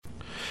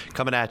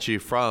coming at you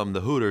from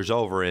the Hooters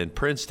over in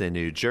Princeton,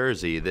 New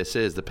Jersey. This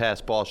is the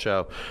Pass Ball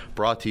Show,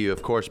 brought to you,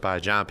 of course, by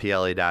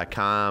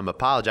JohnPLA.com.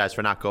 Apologize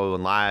for not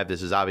going live.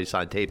 This is obviously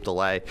on tape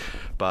delay,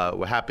 but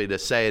we're happy to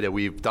say that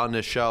we've done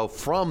this show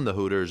from the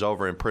Hooters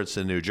over in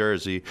Princeton, New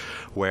Jersey,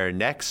 where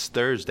next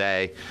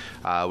Thursday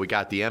we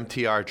got the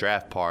MTR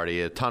draft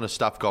party. A ton of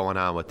stuff going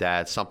on with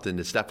that. Something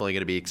that's definitely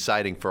going to be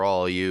exciting for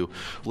all of you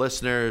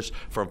listeners.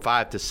 From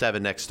 5 to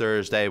 7 next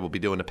Thursday, we'll be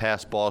doing the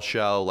Pass Ball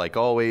Show like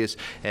always,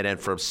 and then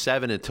from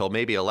 7 until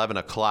maybe 11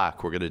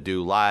 o'clock, we're going to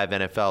do live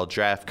NFL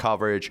draft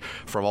coverage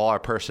from all our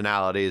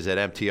personalities at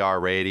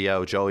MTR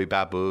Radio, Joey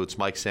Baboots,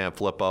 Mike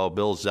Sanfilippo,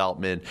 Bill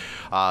Zeltman,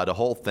 the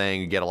whole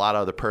thing. You get a lot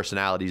of other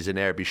personalities in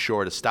there. Be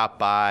sure to stop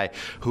by.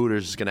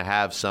 Hooters is going to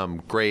have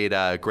some great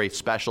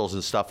specials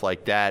and stuff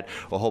like that.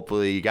 Well,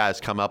 hopefully you guys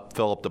come up,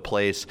 fill up the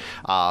place,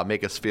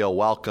 make us feel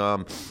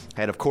welcome,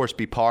 and of course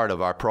be part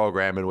of our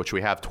program, in which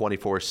we have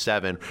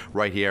 24/7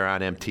 right here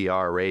on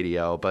MTR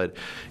Radio. But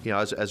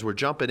as we're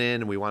jumping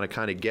in, we want to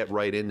kind of get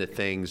right into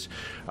things.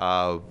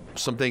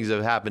 Some things that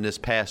have happened this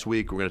past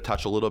week. We're going to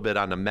touch a little bit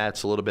on the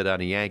Mets, a little bit on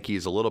the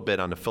Yankees, a little bit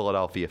on the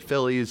Philadelphia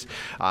Phillies.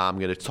 I'm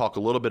going to talk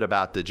a little bit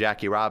about the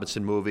Jackie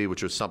Robinson movie,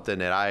 which was something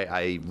that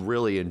I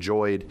really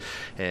enjoyed,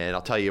 and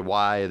I'll tell you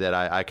why that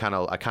I kind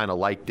of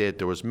liked it.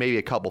 There was maybe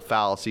a couple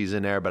fallacies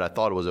in there, but I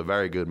thought it was a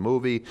very good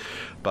movie.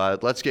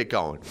 But let's get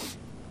going.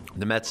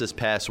 The Mets this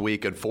past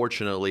week,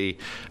 unfortunately,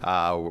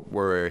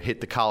 were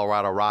hit the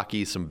Colorado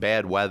Rockies, some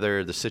bad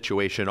weather. The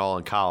situation all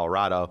in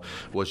Colorado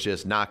was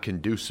just not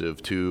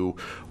conducive to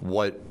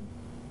what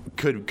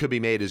could be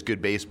made as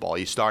good baseball.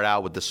 You start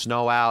out with the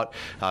snow out.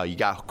 You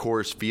got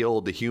Coors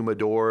Field, the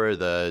humidor,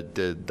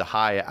 the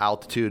high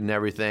altitude and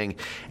everything,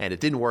 and it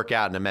didn't work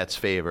out in the Mets'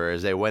 favor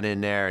as they went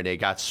in there and they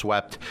got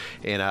swept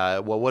in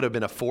what would have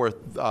been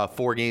a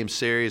four-game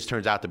series.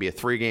 Turns out to be a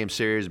 3-game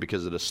series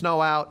because of the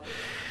snow out.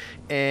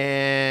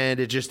 And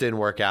it just didn't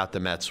work out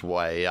the Mets'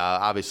 way.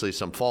 Obviously,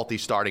 some faulty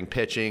starting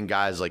pitching.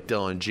 Guys like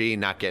Dylan G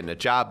not getting the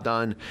job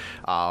done.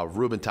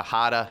 Ruben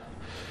Tejada.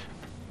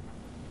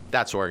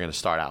 That's what we're going to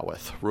start out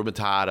with. Ruben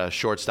Tejada,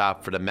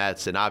 shortstop for the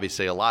Mets, and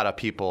obviously a lot of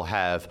people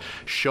have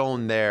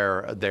shown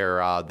their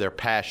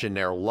passion,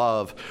 their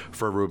love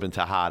for Ruben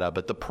Tejada.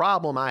 But the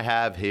problem I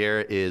have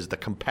here is the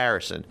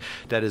comparison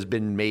that has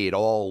been made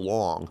all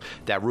along,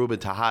 that Ruben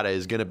Tejada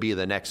is going to be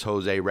the next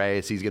Jose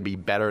Reyes. He's going to be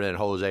better than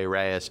Jose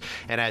Reyes.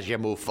 And as you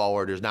move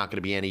forward, there's not going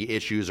to be any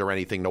issues or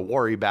anything to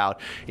worry about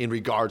in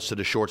regards to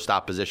the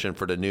shortstop position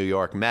for the New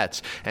York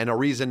Mets. And the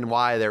reason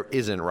why there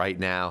isn't right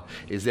now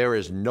is there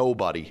is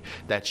nobody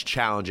that's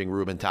challenging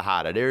Ruben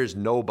Tejada. There is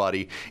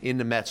nobody in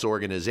the Mets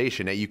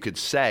organization that you could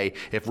say,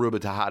 if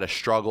Ruben Tejada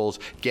struggles,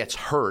 gets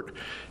hurt,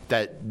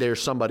 that there's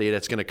somebody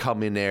that's going to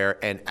come in there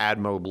and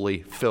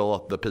admirably fill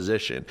up the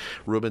position.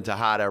 Ruben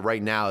Tejada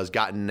right now has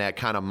gotten that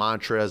kind of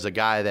mantra as a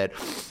guy that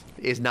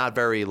is not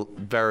very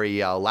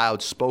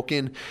loud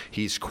spoken.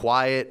 He's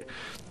quiet,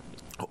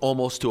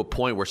 almost to a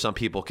point where some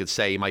people could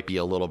say he might be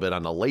a little bit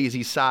on the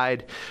lazy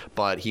side,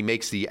 but he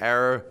makes the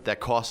error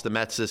that cost the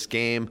Mets this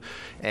game.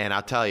 And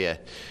I'll tell you,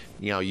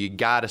 you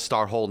got to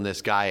start holding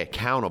this guy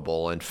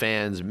accountable, and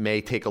fans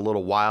may take a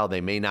little while. They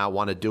may not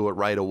want to do it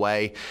right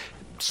away.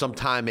 Some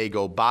time may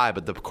go by,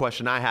 but the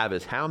question I have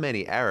is, how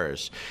many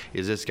errors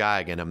is this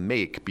guy going to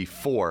make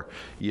before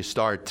you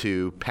start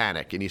to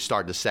panic and you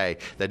start to say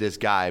that this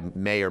guy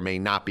may or may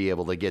not be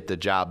able to get the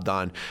job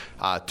done?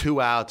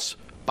 2 outs,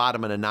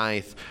 bottom of the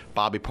ninth.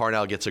 Bobby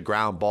Parnell gets a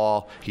ground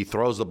ball. He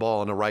throws the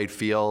ball in the right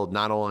field.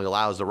 Not only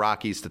allows the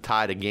Rockies to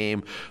tie the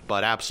game,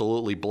 but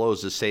absolutely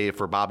blows the save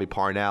for Bobby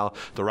Parnell.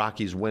 The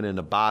Rockies win in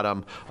the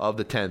bottom of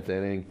the 10th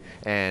inning.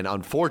 And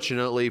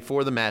unfortunately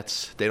for the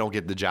Mets, they don't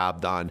get the job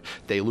done.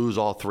 They lose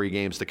all 3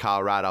 games to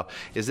Colorado.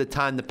 Is it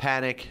time to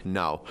panic?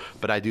 No.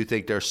 But I do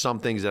think there's some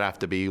things that have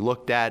to be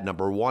looked at.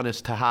 Number one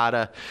is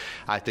Tejada.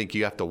 I think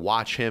you have to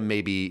watch him,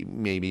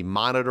 maybe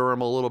monitor him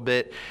a little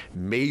bit,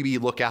 maybe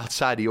look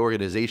outside the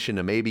organization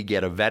to maybe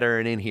get a veteran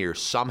in here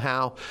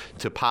somehow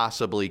to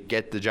possibly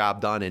get the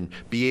job done and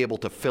be able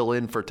to fill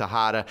in for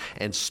Tejada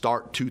and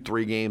start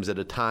 2-3 games at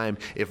a time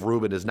if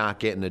Ruben is not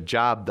getting the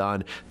job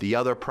done. The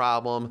other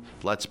problem,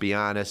 let's be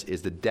honest,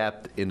 is the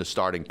depth in the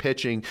starting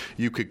pitching.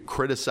 You could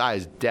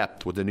criticize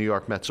depth with the New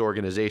York Mets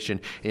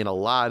organization in a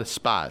lot of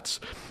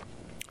spots.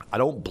 I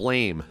don't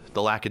blame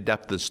the lack of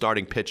depth in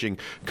starting pitching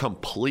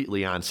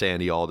completely on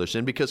Sandy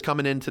Alderson, because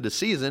coming into the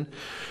season,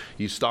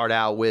 you start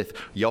out with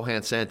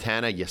Johan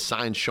Santana, you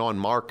sign Sean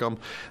Markham,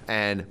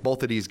 and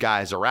both of these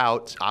guys are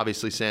out.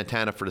 Obviously,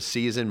 Santana for the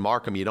season.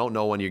 Markham, you don't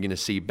know when you're going to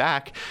see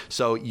back.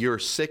 So your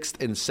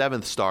 6th and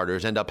 7th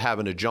starters end up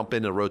having to jump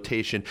into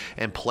rotation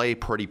and play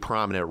pretty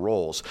prominent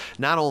roles.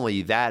 Not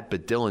only that,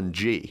 but Dylan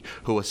G,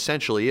 who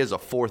essentially is a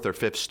 4th or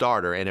 5th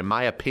starter, and in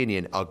my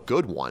opinion, a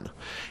good one,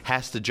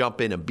 has to jump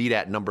in and be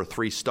that number number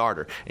 3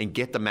 starter and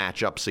get the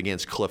matchups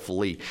against Cliff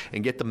Lee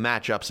and get the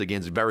matchups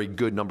against very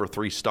good number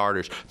 3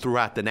 starters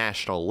throughout the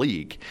National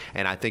League.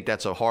 And I think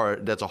that's a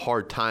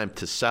hard time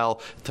to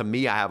sell. To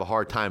me, I have a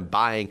hard time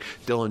buying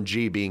Dillon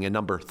Gee being a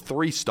number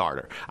 3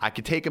 starter. I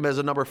could take him as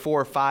a number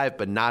 4 or 5,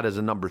 but not as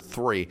a number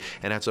 3.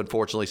 And that's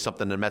unfortunately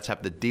something the Mets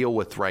have to deal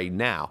with right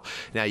now.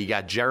 Now, you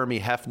got Jeremy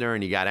Hefner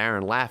and you got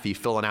Aaron Laffey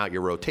filling out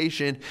your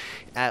rotation.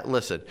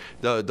 Listen,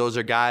 those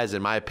are guys,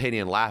 in my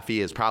opinion, Laffey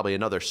is probably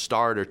another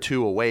start or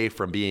 2 away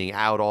from being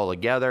out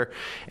altogether.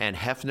 And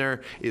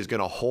Hefner is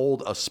going to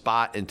hold a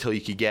spot until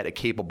you can get a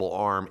capable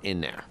arm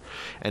in there.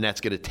 And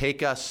that's going to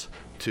take us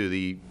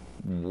to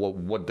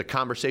what the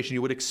conversation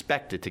you would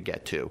expect it to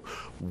get to.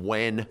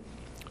 When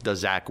does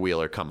Zack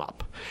Wheeler come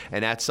up?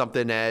 And that's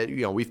something that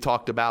we've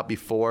talked about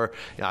before.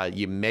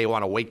 You may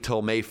want to wait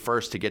till May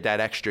 1st to get that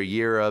extra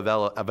year of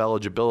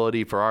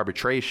eligibility for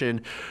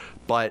arbitration.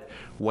 But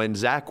when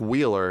Zack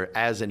Wheeler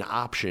as an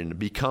option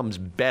becomes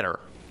better,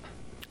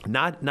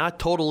 not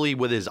totally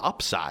with his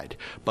upside,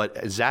 but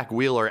Zack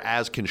Wheeler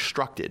as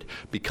constructed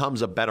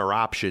becomes a better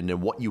option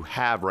than what you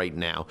have right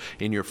now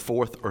in your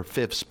 4th or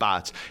 5th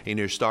spots in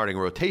your starting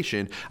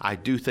rotation. I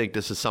do think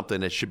this is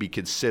something that should be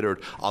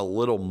considered a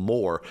little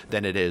more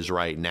than it is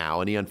right now.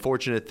 And the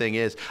unfortunate thing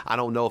is, I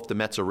don't know if the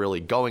Mets are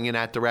really going in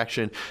that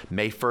direction.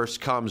 May 1st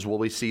comes, will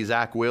we see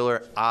Zack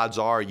Wheeler? Odds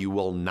are you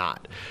will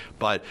not.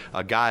 But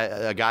a guy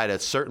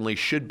that certainly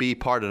should be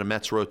part of the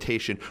Mets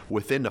rotation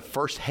within the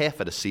first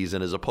half of the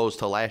season, as opposed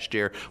to last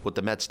year, what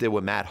the Mets did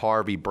with Matt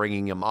Harvey,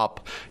 bringing him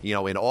up,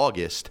 in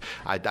August.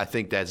 I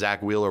think that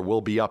Zack Wheeler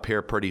will be up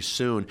here pretty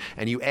soon.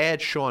 And you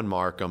add Sean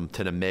Markham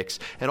to the mix,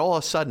 and all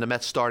of a sudden the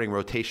Mets starting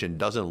rotation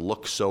doesn't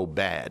look so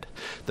bad.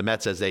 The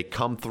Mets, as they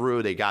come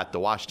through, they got the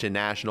Washington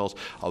Nationals,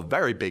 a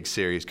very big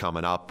series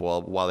coming up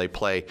while they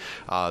play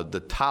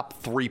the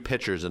top 3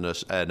 pitchers in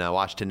the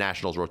Washington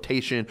Nationals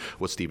rotation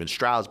with Steven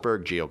Strasburg,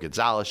 Gio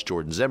Gonzalez,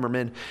 Jordan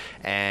Zimmerman,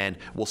 and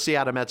we'll see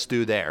how the Mets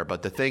do there.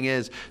 But the thing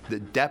is, the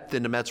depth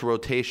in the Mets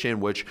rotation,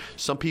 which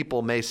some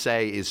people may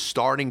say is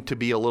starting to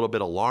be a little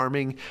bit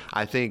alarming,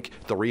 I think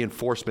the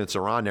reinforcements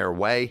are on their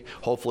way.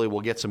 Hopefully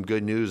we'll get some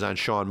good news on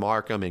Sean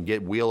Markham and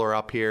get Wheeler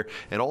up here.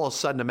 And all of a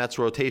sudden the Mets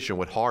rotation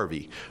with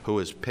Harvey, who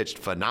has pitched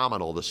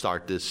phenomenal to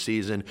start this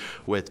season,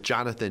 with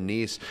Jonathan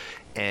Neese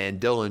and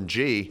Dillon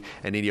Gee,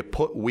 and then you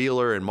put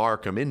Wheeler and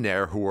Markham in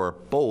there, who are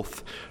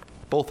both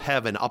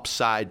have an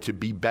upside to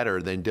be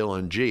better than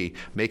Dillon Gee,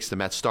 makes the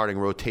Mets starting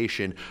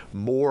rotation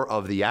more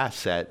of the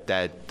asset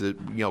that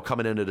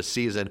coming into the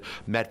season,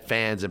 Met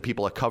fans and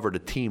people that covered the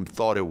team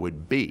thought it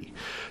would be.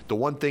 The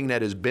one thing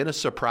that has been a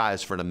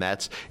surprise for the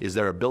Mets is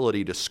their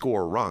ability to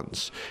score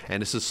runs.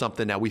 And this is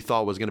something that we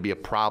thought was going to be a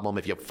problem.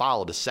 If you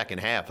follow the second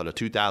half of the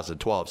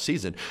 2012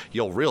 season,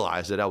 you'll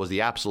realize that was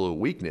the absolute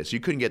weakness. You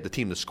couldn't get the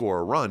team to score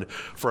a run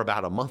for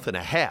about a month and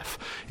a half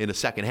in the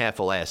second half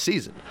of last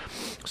season.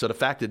 So the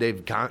fact that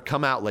they've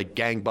come out like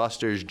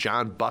gangbusters,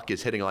 John Buck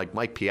is hitting like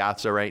Mike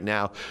Piazza right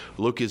now,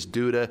 Lucas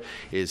Duda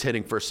is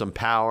hitting for some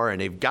power, and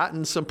they've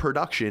gotten some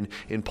production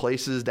in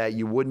places that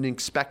you wouldn't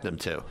expect them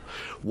to.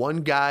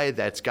 One guy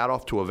that's got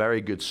off to a very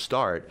good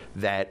start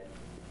that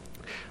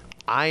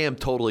I am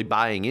totally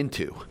buying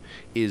into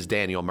is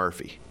Daniel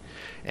Murphy.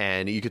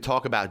 And you could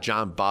talk about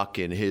John Buck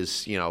and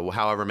his,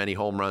 however many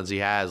home runs he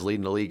has,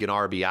 leading the league in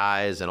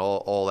RBIs and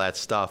all that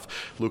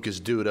stuff. Lucas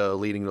Duda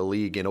leading the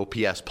league in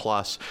OPS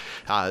plus.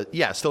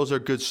 Yes, those are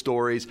good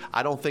stories.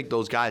 I don't think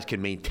those guys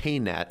can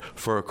maintain that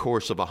for a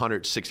course of a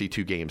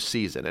 162-game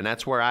season. And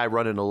that's where I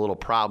run into little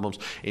problems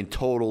in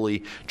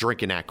totally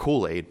drinking that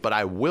Kool-Aid. But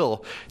I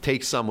will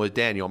take some with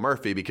Daniel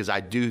Murphy because I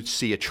do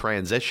see a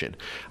transition.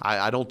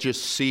 I don't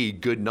just see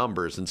good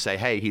numbers and say,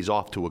 hey, he's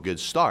off to a good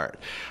start.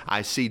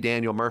 I see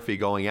Daniel Murphy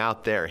going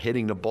out there,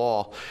 hitting the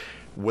ball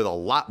with a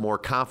lot more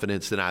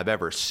confidence than I've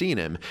ever seen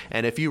him.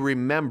 And if you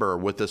remember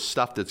with the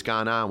stuff that's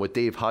gone on with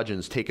Dave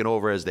Hudgens taking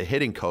over as the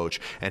hitting coach,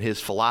 and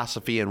his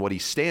philosophy and what he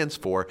stands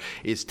for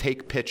is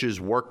take pitches,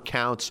 work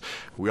counts,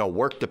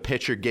 work the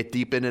pitcher, get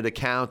deep into the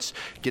counts,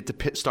 get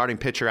the starting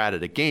pitcher out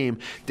of the game.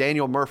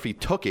 Daniel Murphy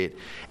took it,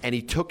 and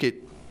he took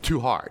it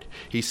too hard.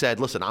 He said,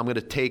 listen, I'm going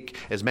to take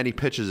as many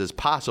pitches as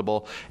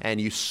possible, and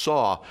you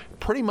saw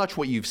pretty much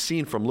what you've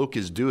seen from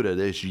Lucas Duda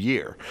this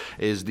year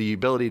is the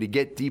ability to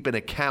get deep in a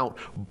count,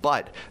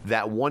 but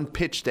that one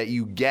pitch that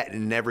you get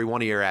in every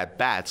one of your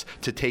at-bats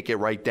to take it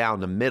right down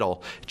the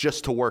middle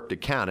just to work the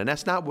count. And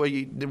that's not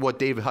what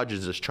David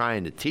Hudgens is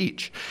trying to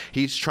teach.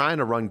 He's trying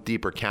to run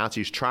deeper counts.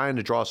 He's trying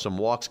to draw some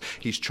walks.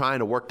 He's trying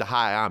to work the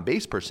high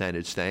on-base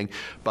percentage thing.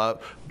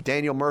 But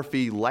Daniel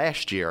Murphy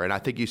last year, and I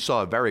think you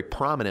saw it very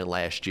prominent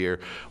last year,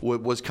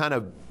 was kind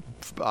of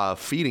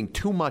feeding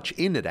too much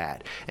into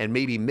that and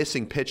maybe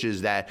missing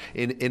pitches that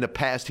in the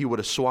past he would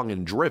have swung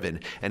and driven.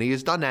 And he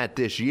has done that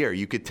this year.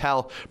 You could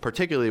tell,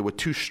 particularly with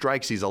 2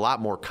 strikes, he's a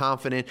lot more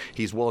confident.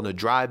 He's willing to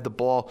drive the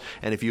ball.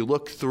 And if you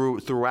look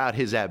throughout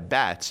his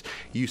at-bats,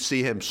 you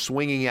see him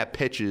swinging at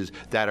pitches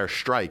that are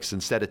strikes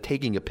instead of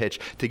taking a pitch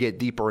to get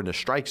deeper in the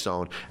strike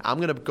zone. I'm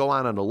going to go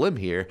on a limb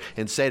here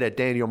and say that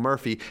Daniel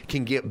Murphy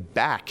can get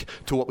back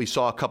to what we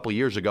saw a couple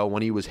years ago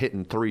when he was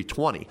hitting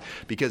 320,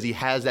 because he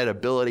has that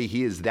ability.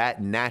 He is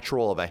that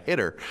natural of a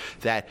hitter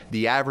that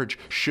the average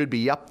should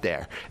be up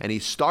there, and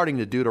he's starting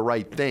to do the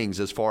right things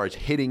as far as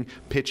hitting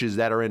pitches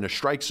that are in the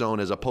strike zone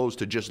as opposed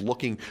to just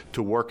looking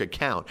to work a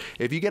count.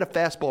 If you get a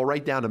fastball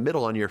right down the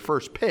middle on your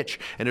first pitch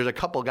and there's a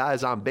couple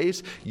guys on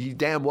base, you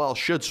damn well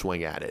should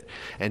swing at it.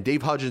 And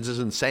Dave Hudgens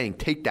isn't saying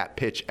take that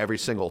pitch every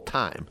single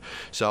time.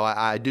 So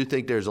I do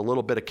think there's a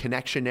little bit of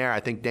connection there. I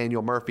think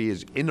Daniel Murphy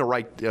is in the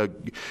right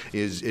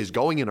is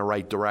going in the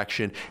right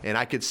direction, and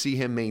I could see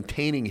him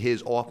maintaining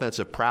his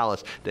offensive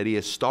prowess that he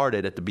has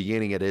started at the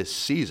beginning of this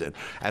season.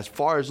 As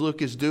far as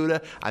Lucas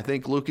Duda, I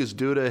think Lucas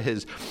Duda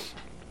has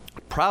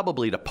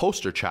probably the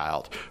poster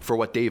child for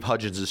what Dave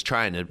Hudgens is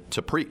trying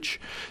to preach.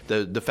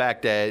 The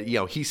fact that,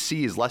 he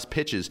sees more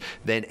pitches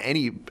than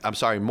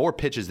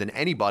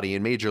anybody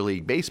in Major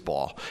League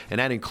Baseball, and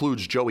that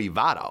includes Joey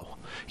Votto.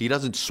 He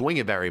doesn't swing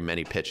at very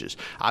many pitches.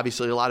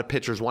 Obviously, a lot of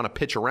pitchers want to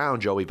pitch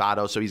around Joey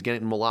Votto, so he's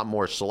getting a lot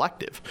more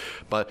selective.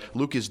 But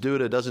Lucas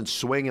Duda doesn't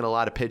swing at a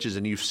lot of pitches,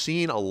 and you've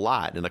seen a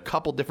lot in a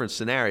couple different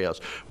scenarios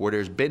where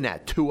there's been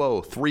that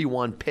 2-0,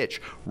 3-1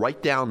 pitch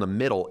right down the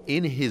middle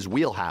in his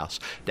wheelhouse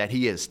that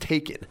he has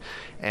taken.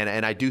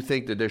 And I do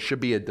think that there should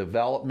be a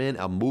development,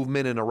 a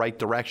movement in the right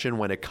direction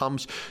when it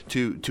comes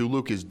to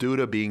Lucas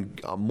Duda being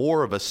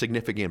more of a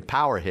significant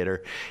power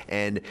hitter.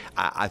 And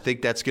I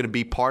think that's going to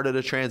be part of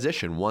the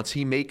transition. Once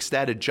he makes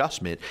that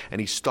adjustment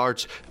and he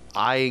starts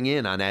eyeing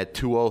in on that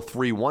 2-0,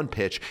 3-1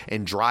 pitch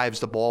and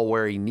drives the ball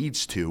where he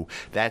needs to,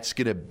 that's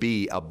going to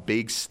be a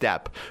big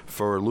step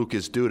for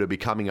Lucas Duda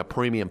becoming a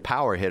premium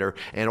power hitter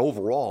and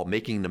overall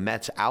making the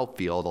Mets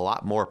outfield a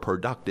lot more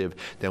productive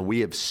than we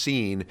have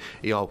seen,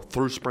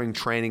 through spring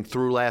training,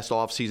 through last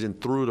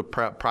offseason, through the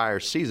prior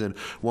season,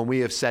 when we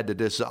have said that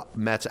this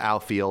Mets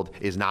outfield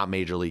is not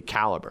Major League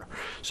caliber.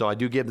 So I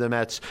do give the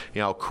Mets,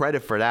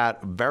 credit for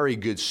that. Very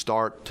good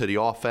start to the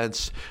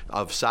offense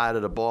side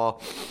of the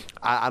ball.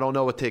 I don't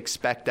know what to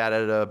expect out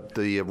of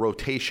the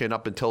rotation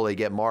up until they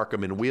get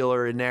Markham and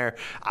Wheeler in there.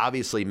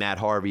 Obviously, Matt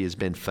Harvey has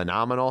been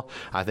phenomenal.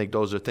 I think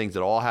those are things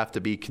that all have to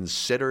be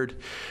considered.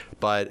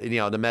 But,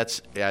 the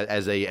Mets,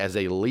 as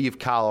they leave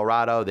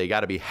Colorado, they got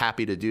to be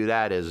happy to do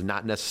that. It has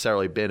not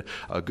necessarily been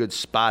a good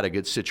spot, a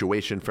good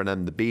situation for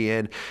them to be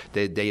in.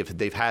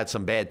 They've had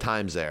some bad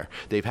times there.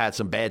 They've had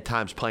some bad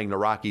times playing the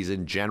Rockies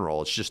in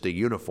general. It's just a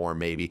uniform,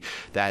 maybe,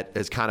 that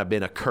has kind of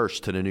been a curse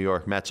to the New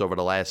York Mets over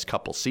the last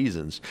couple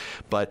seasons.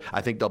 But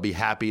I think they'll be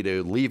happy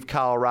to leave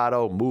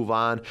Colorado, move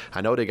on.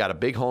 I know they got a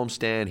big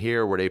homestand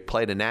here where they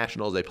play the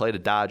Nationals, they play the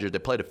Dodgers, they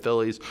play the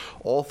Phillies.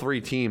 All 3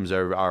 teams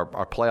are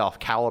playoff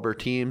caliber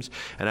teams,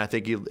 and I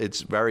think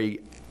it's very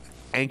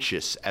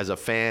anxious as a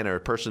fan or a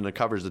person that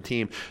covers the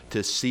team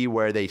to see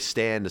where they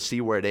stand, to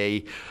see where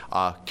they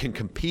can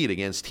compete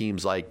against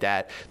teams like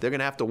that. They're going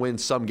to have to win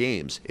some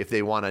games if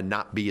they want to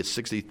not be a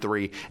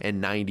 63 and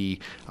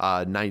 90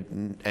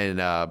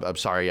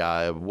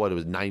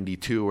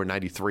 92 or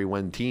 93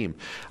 win team.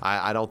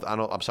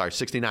 I'm sorry,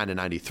 69 and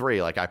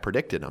 93 like I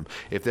predicted them.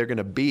 If they're going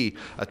to be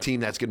a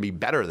team that's going to be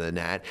better than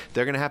that,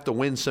 they're going to have to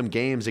win some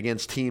games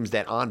against teams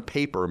that on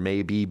paper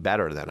may be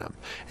better than them.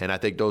 And I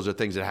think those are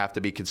things that have to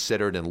be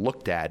considered and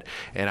looked at,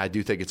 and I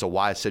do think it's a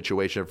wise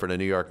situation for the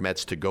New York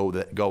Mets to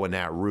go in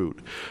that route.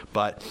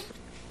 But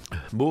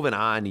moving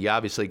on, you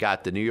obviously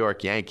got the New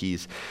York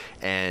Yankees,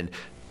 and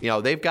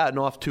they've gotten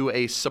off to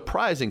a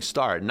surprising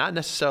start. Not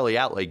necessarily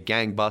out like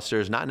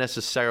gangbusters, not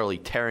necessarily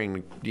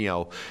tearing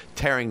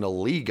the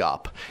league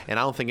up. And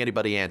I don't think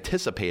anybody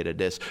anticipated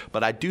this,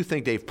 but I do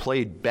think they've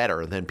played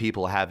better than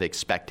people have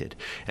expected.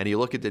 And you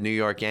look at the New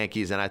York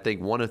Yankees, and I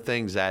think one of the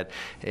things that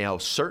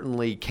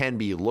certainly can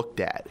be looked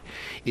at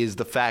is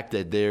the fact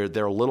that they're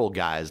little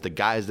guys, the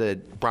guys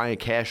that Brian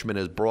Cashman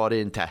has brought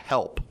in to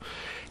help,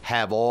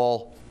 have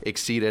all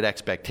exceeded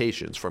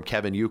expectations, from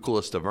Kevin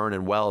Youkilis to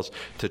Vernon Wells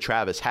to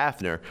Travis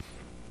Hafner.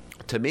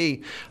 To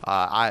me,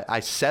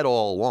 I said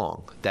all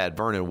along that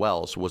Vernon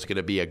Wells was going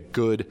to be a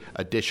good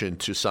addition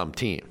to some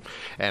team.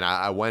 And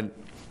I went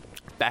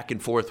back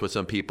and forth with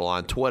some people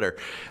on Twitter,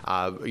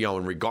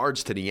 in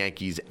regards to the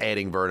Yankees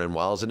adding Vernon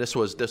Wells, and this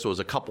was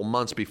a couple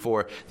months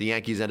before the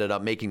Yankees ended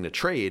up making the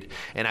trade,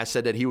 and I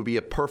said that he would be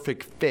a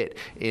perfect fit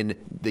in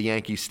the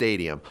Yankee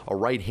Stadium, a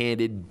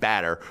right-handed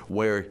batter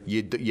where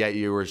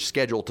you were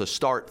scheduled to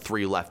start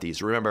 3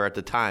 lefties. Remember at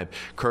the time,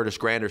 Curtis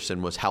Granderson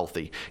was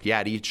healthy. You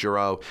had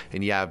Ichiro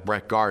and you have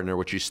Brett Gardner,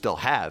 which you still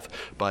have,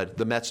 but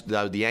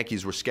the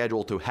Yankees were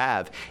scheduled to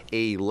have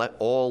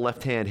all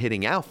left-hand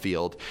hitting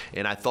outfield,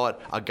 and I thought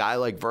a guy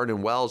like like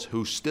Vernon Wells,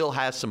 who still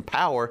has some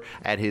power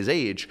at his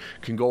age,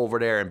 can go over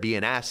there and be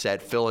an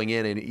asset, filling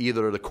in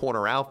either of the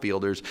corner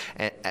outfielders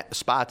at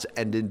spots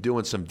and then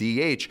doing some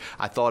DH.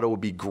 I thought it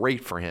would be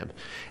great for him.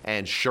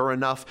 And sure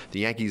enough, the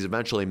Yankees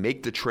eventually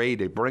make the trade.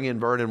 They bring in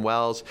Vernon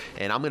Wells,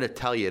 and I'm going to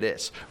tell you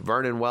this.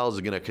 Vernon Wells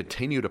is going to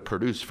continue to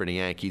produce for the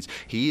Yankees.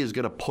 He is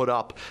going to put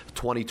up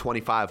 20,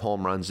 25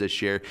 home runs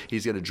this year.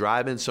 He's going to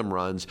drive in some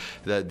runs.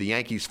 The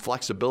Yankees'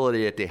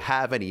 flexibility that they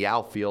have in the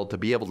outfield to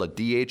be able to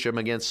DH him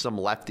against some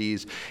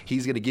lefties,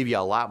 he's going to give you a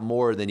lot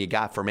more than you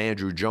got from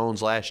Andrew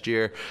Jones last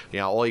year.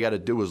 All you got to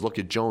do is look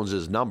at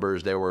Jones's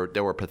numbers. They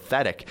were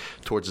pathetic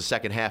towards the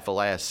second half of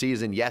last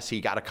season. Yes,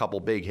 he got a couple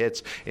big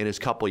hits in his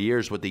couple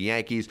years with the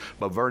Yankees,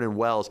 but Vernon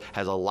Wells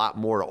has a lot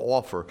more to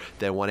offer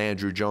than what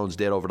Andrew Jones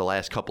did over the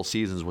last couple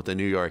seasons with the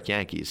New York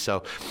Yankees.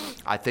 So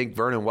I think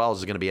Vernon Wells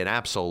is going to be an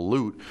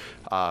absolute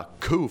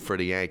coup for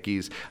the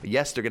Yankees.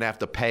 Yes, they're going to have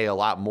to pay a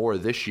lot more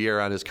this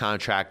year on his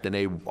contract than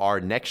they are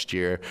next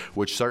year,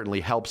 which certainly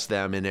helps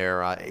them in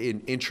their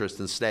interest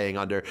in staying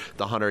under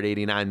the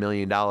 $189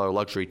 million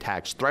luxury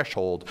tax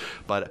threshold.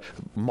 But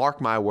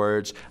mark my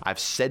words, I've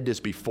said this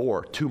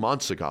before 2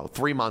 months ago,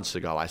 3 months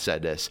ago I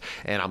said this,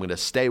 and I'm going to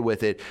stay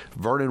with it.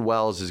 Vernon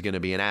Wells is going to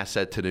be an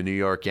asset to the New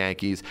York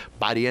Yankees.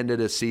 By the end of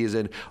the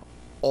season,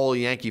 all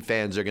Yankee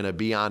fans are going to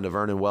be on the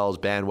Vernon Wells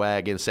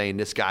bandwagon saying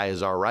this guy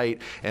is all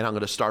right, and I'm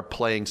going to start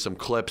playing some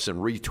clips and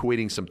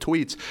retweeting some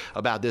tweets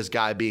about this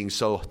guy being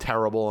so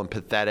terrible and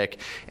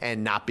pathetic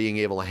and not being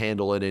able to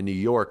handle it in New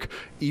York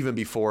even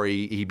before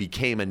he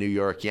became a New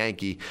York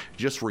Yankee.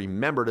 Just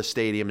remember the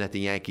stadium that the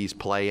Yankees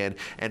play in,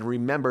 and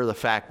remember the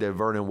fact that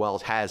Vernon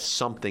Wells has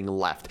something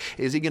left.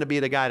 Is he going to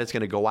be the guy that's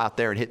going to go out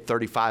there and hit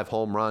 35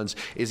 home runs?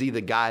 Is he the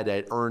guy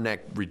that earned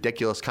that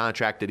ridiculous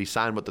contract that he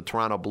signed with the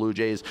Toronto Blue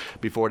Jays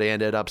before they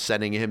ended up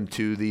sending him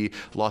to the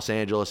Los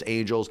Angeles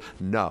Angels?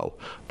 No.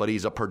 But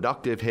he's a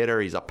productive hitter.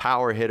 He's a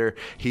power hitter.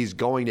 He's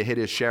going to hit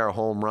his share of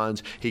home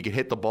runs. He can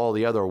hit the ball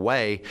the other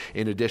way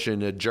in addition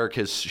to jerk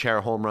his share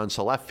of home runs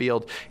to left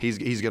field. He's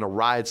going to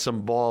ride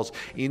some balls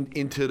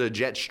into the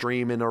jet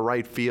stream in the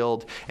right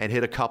field and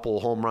hit a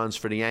couple home runs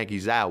for the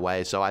Yankees that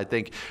way. So I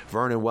think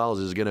Vernon Wells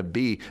is going to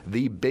be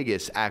the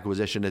biggest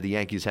acquisition that the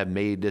Yankees have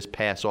made this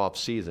past off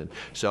season.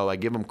 So I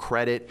give him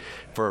credit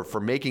for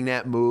making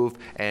that move,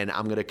 and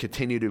I'm going to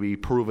continue to be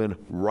proven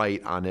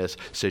right on this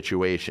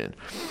situation.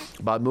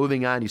 But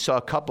moving on, you saw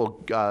a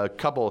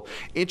couple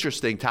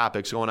interesting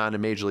topics going on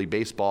in Major League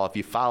Baseball. If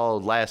you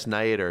followed last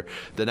night or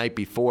the night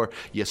before,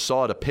 you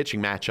saw the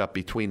pitching matchup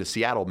between the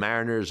Seattle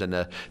Mariners and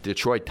the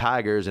Detroit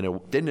Tigers, and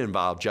it didn't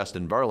involve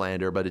Justin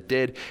Verlander, but it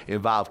did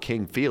involve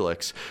King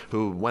Felix,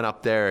 who went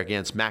up there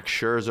against Max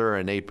Scherzer,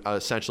 and they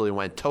essentially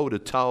went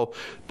toe-to-toe,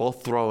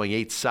 both throwing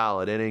 8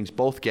 solid innings,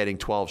 both getting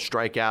 12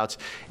 strikeouts,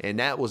 and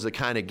that was the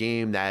kind of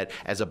game that,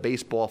 as a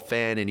baseball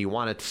fan, and you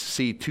wanted to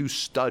see two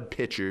stud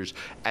pitchers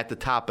at the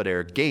top of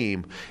their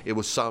game, it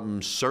was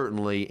something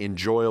certainly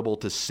enjoyable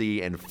to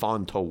see and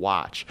fun to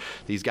watch.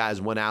 These guys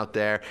went out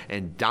there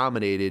and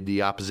dominated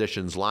the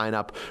opposition's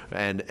lineup,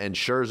 and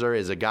Scherzer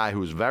is a guy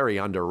who's very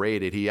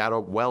underrated. He had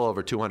well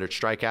over 200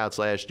 strikeouts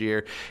last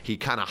year. He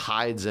kind of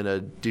hides in a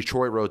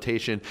Detroit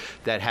rotation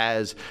that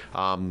has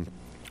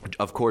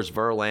of course,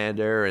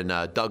 Verlander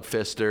and Doug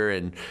Fister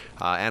and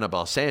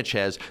Anibal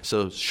Sanchez.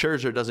 So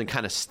Scherzer doesn't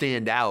kind of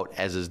stand out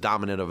as as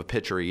dominant of a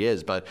pitcher he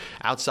is. But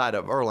outside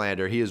of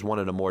Verlander, he is one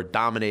of the more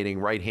dominating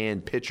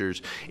right-hand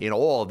pitchers in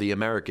all of the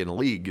American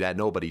League that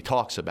nobody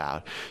talks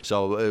about.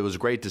 So it was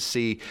great to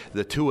see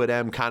the two of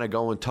them kind of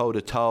going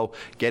toe-to-toe,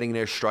 getting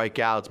their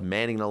strikeouts,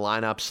 manning the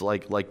lineups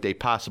like they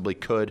possibly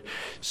could.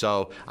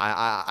 So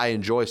I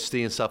enjoy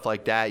seeing stuff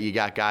like that. You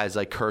got guys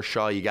like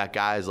Kershaw. You got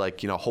guys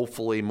like,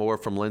 hopefully more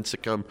from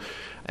Lincecum.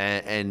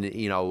 And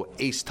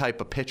ace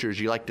type of pitchers,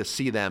 you like to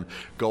see them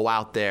go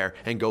out there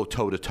and go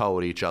toe-to-toe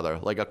with each other,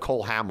 like a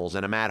Cole Hamels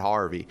and a Matt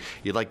Harvey.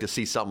 You'd like to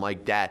see something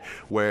like that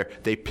where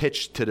they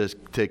pitch to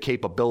the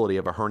capability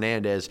of a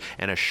Hernandez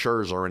and a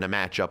Scherzer in a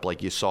matchup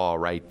like you saw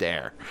right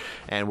there.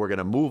 And we're going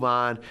to move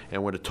on,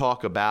 and we're going to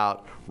talk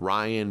about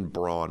Ryan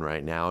Braun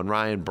right now. And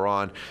Ryan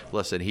Braun,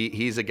 listen,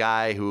 he's a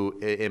guy who,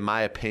 in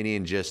my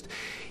opinion, just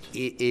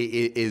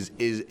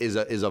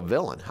is a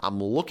villain.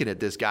 I'm looking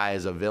at this guy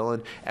as a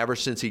villain ever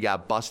since he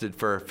got busted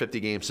for a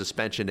 50-game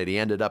suspension that he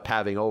ended up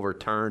having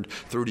overturned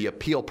through the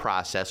appeal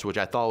process, which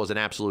I thought was an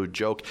absolute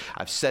joke.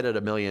 I've said it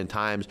a million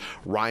times.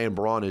 Ryan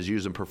Braun is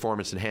using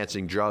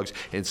performance-enhancing drugs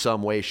in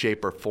some way,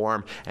 shape, or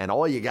form, and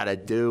all you got to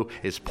do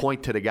is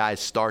point to the guy's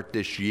start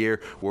this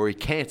year where he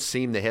can't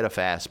seem to hit a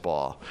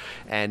fastball.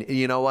 And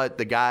you know what?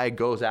 The guy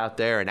goes out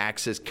there and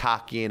acts as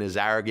cocky and as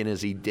arrogant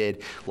as he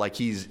did, like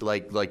he's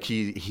like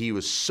he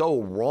was so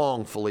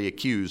wrongfully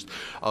accused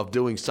of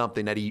doing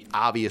something that he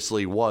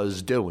obviously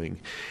was doing.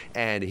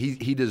 And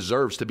he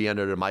deserves to be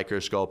under the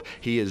microscope.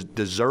 He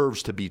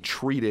deserves to be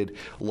treated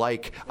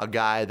like a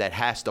guy that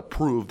has to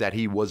prove that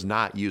he was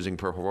not using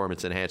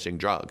performance-enhancing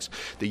drugs.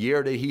 The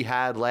year that he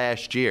had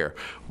last year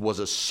was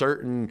a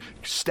certain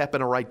step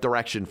in the right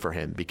direction for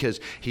him because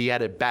he had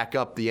to back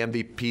up the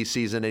MVP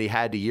season that he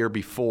had the year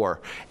before.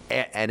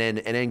 and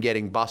then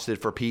getting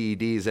busted for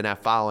PEDs in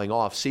that following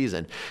off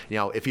season.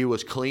 If he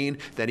was clean,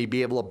 then he'd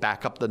be able to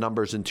back up the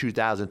numbers in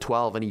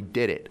 2012, and he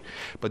did it.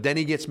 But then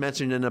he gets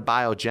mentioned in the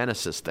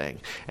biogenesis thing,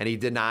 and he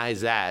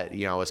denies that,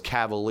 as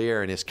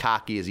cavalier and as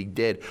cocky as he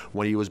did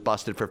when he was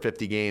busted for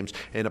 50 games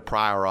in a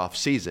prior off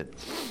season.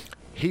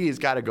 He's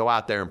got to go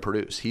out there and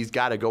produce. He's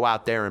got to go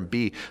out there and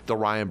be the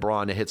Ryan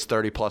Braun that hits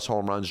 30-plus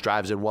home runs,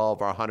 drives in well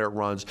over 100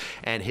 runs,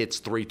 and hits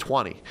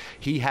 320.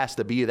 He has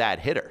to be that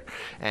hitter.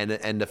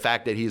 And the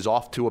fact that he's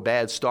off to a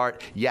bad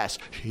start, yes,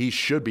 he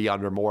should be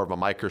under more of a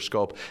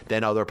microscope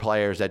than other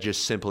players that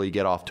just simply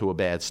get off to a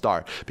bad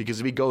start. Because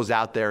if he goes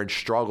out there and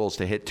struggles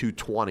to hit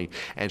 220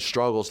 and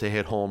struggles to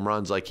hit home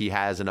runs like he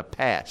has in the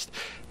past,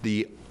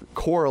 the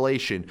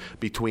correlation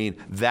between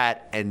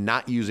that and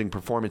not using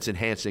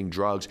performance-enhancing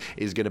drugs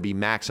is going to be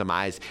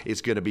maximized. It's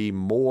going to be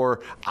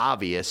more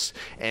obvious.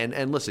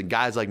 And listen,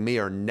 guys like me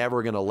are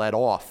never going to let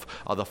off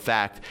of the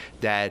fact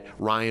that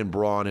Ryan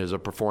Braun is a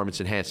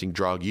performance-enhancing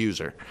drug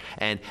user.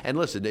 And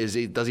listen,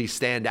 does he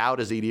stand out?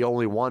 Is he the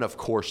only one? Of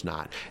course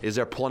not. Is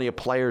there plenty of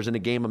players in the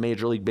game of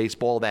Major League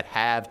Baseball that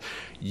have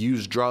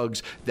used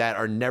drugs that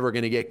are never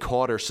going to get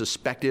caught or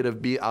suspected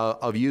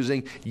of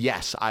using?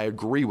 Yes, I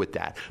agree with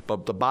that.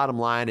 But the bottom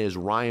line is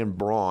Ryan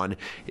Braun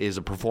is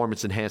a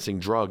performance-enhancing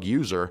drug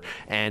user,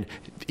 and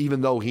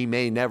even though he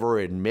may never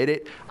admit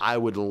it, I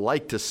would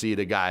like to see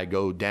the guy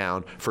go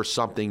down for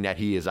something that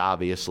he is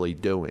obviously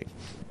doing.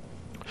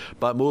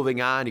 But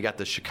moving on, you got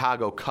the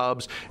Chicago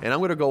Cubs, and I'm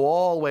going to go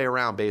all the way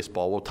around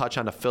baseball. We'll touch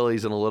on the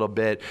Phillies in a little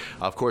bit.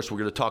 Of course, we're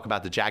going to talk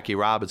about the Jackie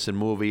Robinson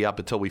movie up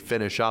until we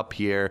finish up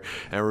here,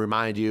 and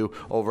remind you,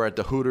 over at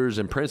the Hooters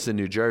in Princeton,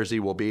 New Jersey,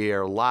 we'll be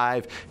here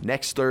live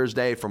next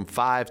Thursday from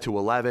 5 to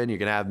 11. You're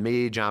going to have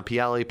me, John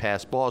Pielli,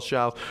 Past Ball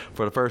Show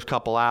for the first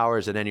couple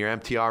hours, and then your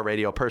MTR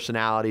radio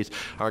personalities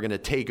are going to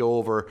take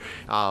over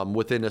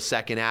within the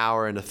second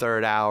hour and the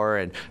third hour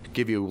and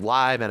give you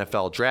live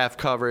NFL draft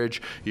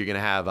coverage. You're going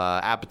to have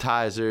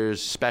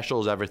appetizers,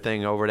 specials,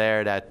 everything over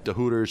there that the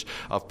Hooters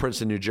of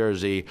Princeton, New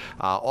Jersey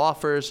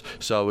offers.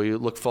 So we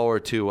look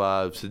forward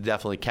to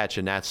definitely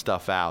catching that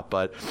stuff out.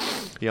 But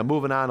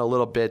moving on a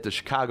little bit, the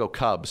Chicago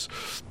Cubs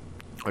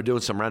are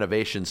doing some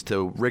renovations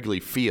to Wrigley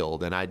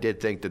Field, and I did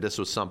think that this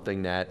was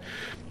something that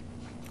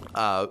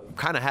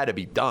kind of had to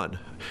be done.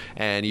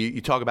 And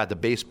you talk about the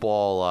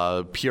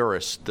baseball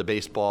purists, the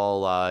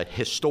baseball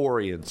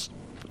historians,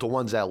 the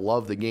ones that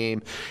love the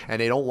game, and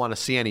they don't want to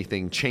see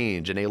anything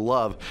change, and they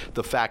love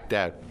the fact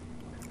that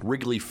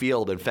Wrigley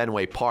Field and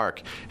Fenway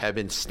Park have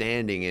been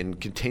standing in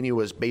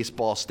continuous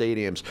baseball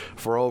stadiums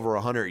for over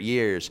 100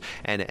 years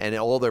and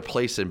all their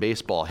place in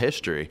baseball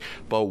history.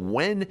 But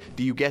when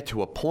do you get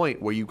to a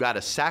point where you got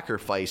to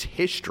sacrifice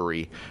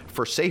history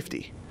for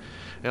safety?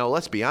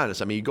 Let's be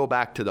honest. I mean, you go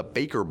back to the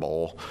Baker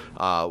Bowl,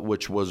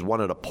 which was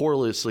one of the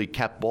poorly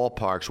kept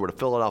ballparks where the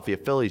Philadelphia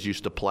Phillies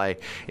used to play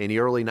in the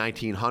early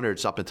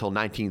 1900s up until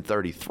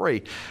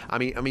 1933. I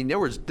mean, there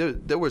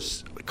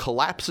was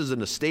collapses in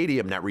the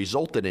stadium that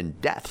resulted in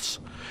deaths.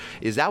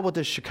 Is that what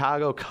the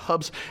Chicago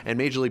Cubs and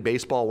Major League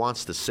Baseball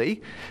wants to see?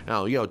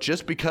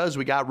 Just because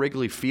we got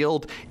Wrigley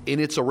Field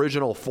in its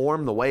original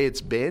form, the way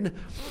it's been,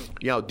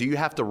 do you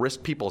have to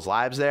risk people's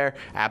lives there?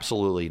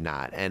 Absolutely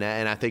not. And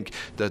I think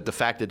the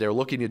fact that they're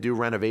looking to do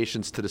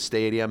renovations to the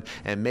stadium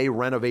and may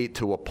renovate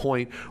to a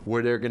point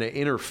where they're going to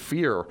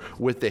interfere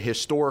with the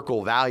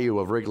historical value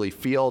of Wrigley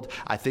Field,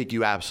 I think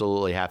you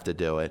absolutely have to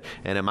do it.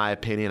 And in my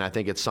opinion, I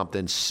think it's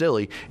something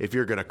silly if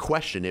you're going to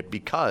question it,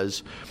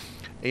 because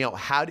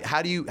how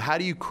do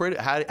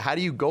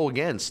you go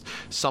against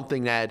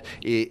something that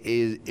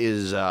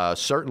is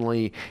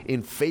certainly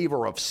in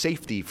favor of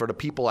safety for the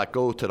people that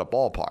go to the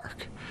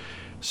ballpark?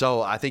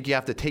 So I think you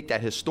have to take that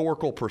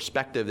historical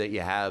perspective that you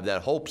have,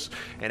 that hopes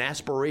and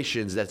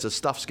aspirations, that the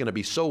stuff's going to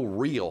be so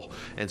real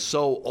and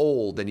so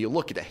old, and you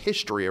look at the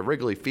history of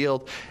Wrigley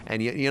Field,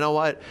 and you know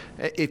what?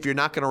 If you're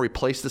not going to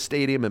replace the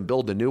stadium and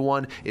build a new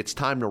one, it's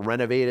time to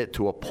renovate it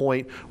to a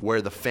point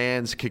where the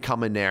fans can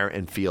come in there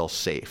and feel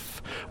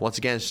safe. Once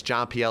again, it's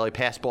John Pielli,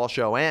 Past Ball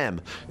Show,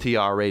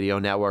 MTR Radio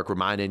Network,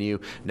 reminding you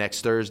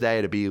next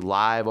Thursday to be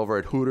live over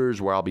at Hooters,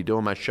 where I'll be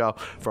doing my show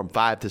from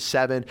 5 to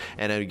 7,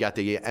 and then we got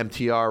the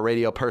MTR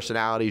Radio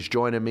personalities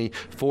joining me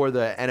for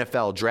the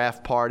NFL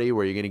draft party,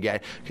 where you're going to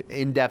get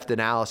in-depth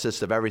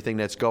analysis of everything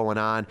that's going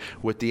on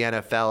with the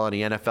NFL and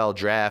the NFL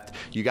draft.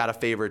 You got a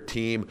favorite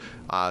team,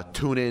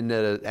 tune in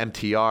to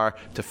MTR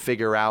to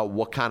figure out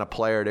what kind of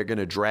player they're going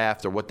to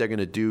draft or what they're going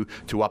to do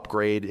to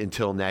upgrade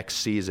until next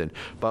season.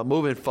 But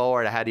moving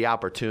forward, I had the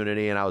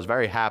opportunity, and I was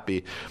very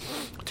happy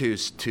to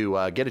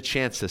get a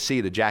chance to see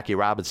the Jackie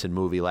Robinson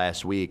movie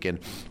last week. And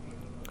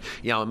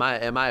in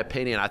my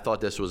opinion, I thought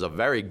this was a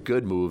very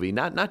good movie,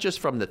 not just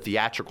from the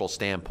theatrical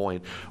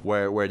standpoint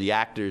where the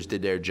actors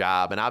did their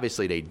job, and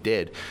obviously they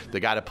did.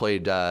 The guy that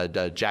played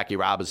Jackie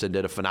Robinson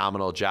did a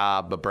phenomenal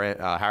job.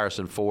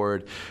 Harrison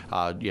Ford,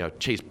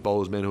 Chase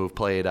Boseman, who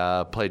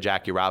played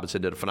Jackie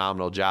Robinson, did a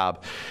phenomenal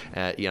job.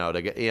 They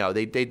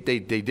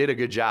did a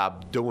good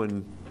job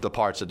doing the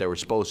parts that they were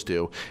supposed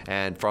to.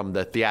 And from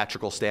the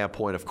theatrical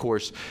standpoint, of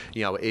course,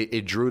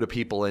 it drew the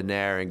people in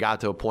there and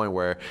got to a point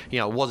where,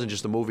 it wasn't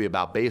just a movie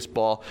about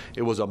baseball.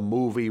 It was a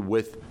movie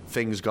with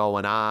things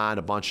going on,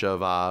 a bunch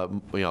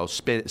of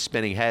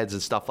spinning heads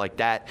and stuff like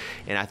that.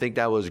 And I think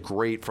that was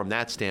great from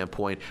that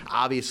standpoint.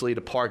 Obviously,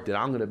 the part that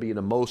I'm going to be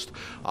the most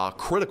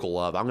critical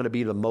of, I'm going to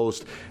be the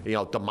most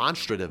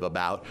demonstrative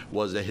about,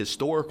 was the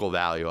historical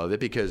value of it,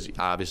 because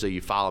obviously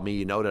you follow me,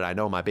 you know that I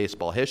know my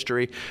baseball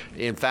history.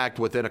 In fact,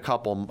 within a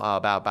couple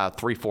about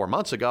 3-4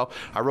 months ago,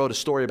 I wrote a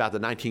story about the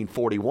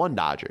 1941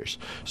 Dodgers.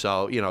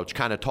 So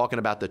kind of talking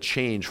about the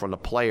change from the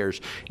players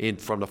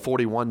from the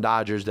 41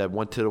 Dodgers that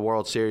went to the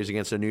World Series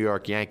against the New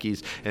York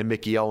Yankees, and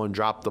Mickey Owen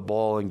dropped the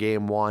ball in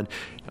Game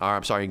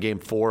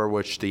 4,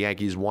 which the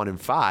Yankees won in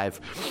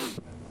 5.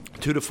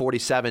 To the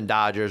 47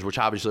 Dodgers, which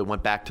obviously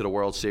went back to the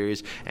World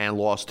Series and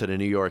lost to the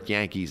New York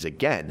Yankees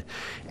again.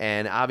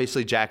 And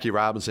obviously Jackie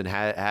Robinson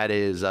had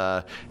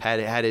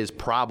his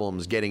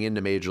problems getting into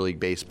Major League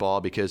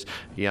Baseball, because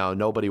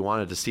nobody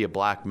wanted to see a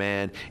black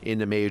man in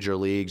the major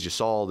leagues. You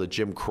saw the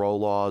Jim Crow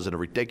laws and the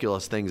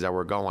ridiculous things that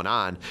were going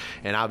on.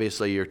 And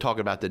obviously you're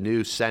talking about the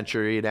new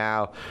century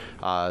now,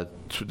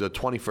 the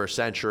 21st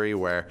century,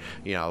 where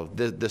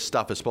this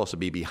stuff is supposed to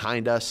be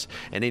behind us.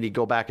 And then you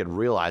go back and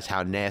realize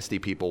how nasty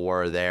people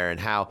were there, and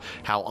how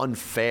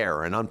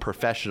unfair and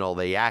unprofessional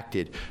they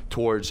acted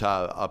towards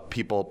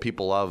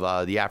people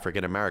of the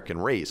African American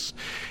race.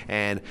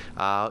 And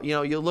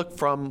you look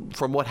from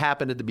what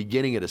happened at the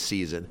beginning of the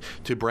season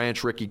to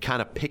Branch Rickey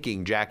kind of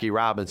picking Jackie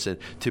Robinson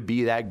to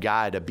be that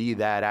guy, to be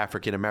that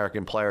African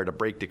American player, to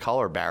break the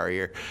color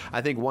barrier.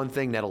 I think one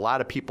thing that a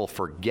lot of people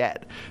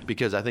forget,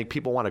 because I think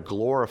people want to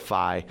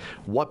glorify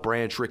what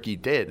Branch Rickey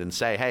did and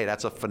say, hey,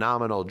 that's a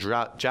phenomenal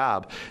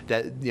job,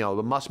 that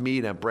it must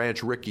mean that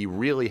Branch Rickey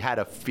really had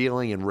a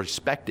feeling and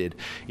respected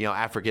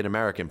African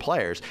American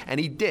players. And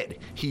he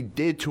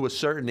did to a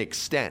certain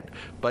extent,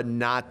 but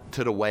not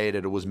to the way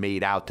that it was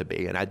made out to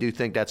be. And I do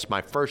think that's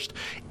my first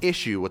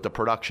issue with the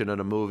production of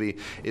the movie,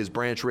 is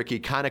Branch Rickey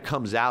kind of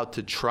comes out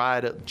to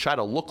try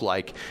to look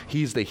like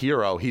he's the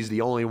hero. He's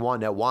the only one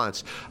that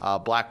wants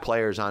black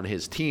players on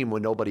his team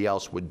when nobody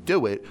else would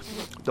do it.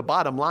 The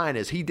bottom line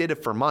is he did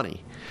it for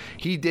money.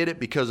 He did it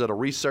because of the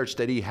research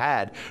that he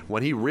had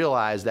when he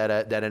realized that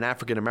an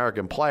African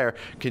American player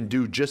can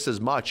do just as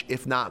much,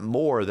 if not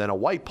more, than a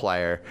white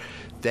player.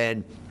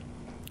 Then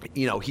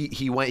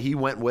he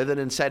went with it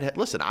and said, hey,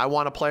 listen, I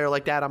want a player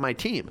like that on my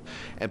team.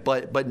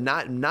 But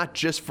not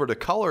just for the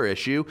color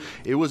issue.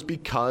 It was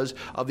because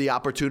of the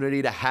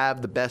opportunity to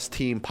have the best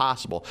team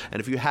possible. And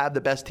if you have the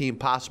best team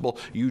possible,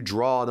 you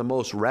draw the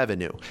most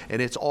revenue.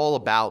 And it's all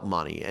about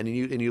money. And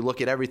you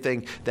look at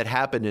everything that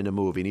happened in the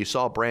movie, and you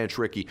saw Branch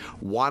Rickey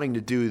wanting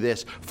to do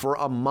this for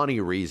a money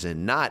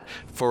reason, not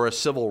for a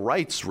civil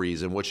rights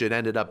reason, which it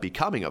ended up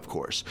becoming, of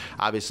course.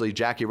 Obviously,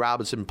 Jackie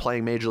Robinson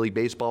playing Major League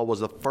Baseball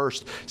was the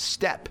first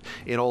step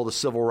in all the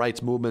civil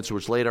rights movements,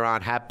 which later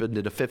on happened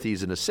in the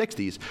 50s and the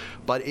 60s.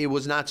 But it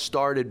was not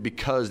started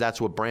because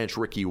that's what Branch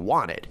Rickey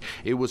wanted.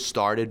 It was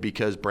started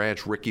because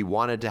Branch Rickey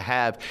wanted to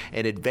have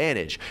an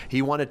advantage.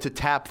 He wanted to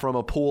tap from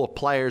a pool of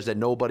players that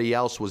nobody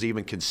else was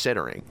even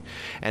considering.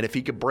 And if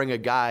he could bring a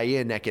guy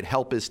in that could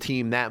help his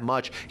team that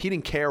much, he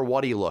didn't care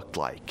what he looked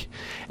like.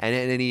 And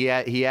then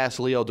he asked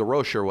Leo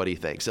Durocher what he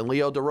thinks. And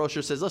Leo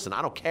Durocher says, listen,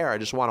 I don't care. I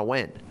just want to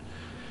win.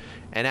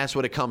 And that's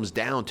what it comes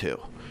down to.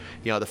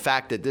 The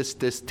fact that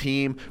this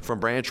team, from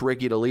Branch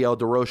Rickey to Leo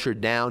Durocher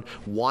down,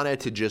 wanted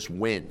to just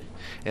win.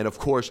 And, of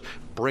course,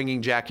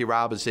 bringing Jackie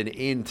Robinson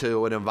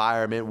into an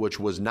environment which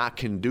was not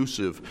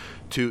conducive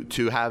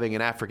to having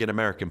an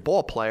African-American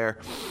ball player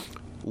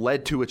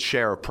led to its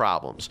share of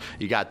problems.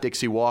 You got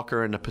Dixie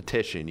Walker in the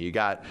petition. You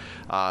got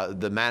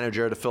the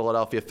manager of the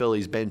Philadelphia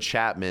Phillies, Ben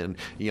Chapman,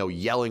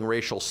 yelling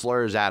racial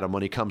slurs at him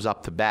when he comes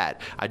up to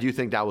bat. I do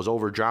think that was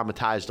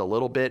over-dramatized a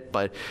little bit,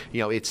 but,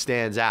 it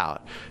stands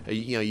out.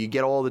 You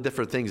get all the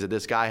different things that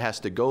this guy has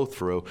to go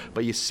through,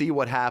 but you see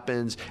what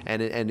happens,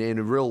 and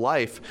in real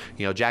life,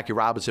 Jackie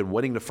Robinson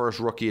winning the first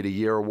Rookie of the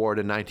Year award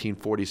in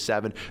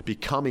 1947,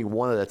 becoming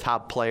one of the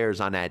top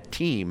players on that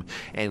team,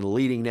 and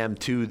leading them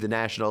to the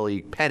National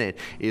League pennant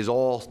is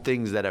all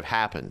things that have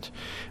happened.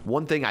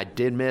 One thing I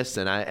did miss,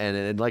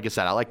 and like I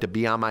said, I like to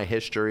be on my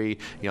history.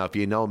 If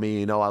you know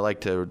me, I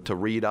like to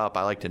read up.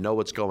 I like to know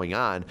what's going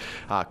on.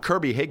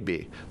 Kirby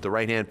Higbee, the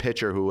right-hand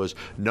pitcher who was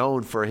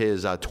known for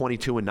his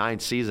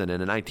 22-9 season in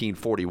the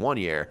 1941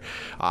 year,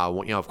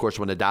 of course,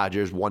 when the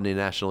Dodgers won the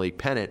National League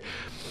pennant,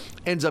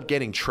 ends up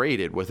getting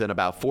traded within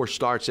about 4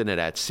 starts into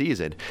that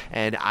season.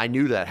 And I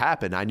knew that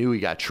happened. I knew he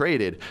got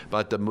traded,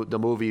 but the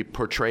movie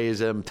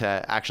portrays him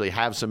to actually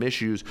have some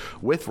issues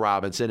with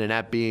Robinson, and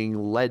that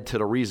being led to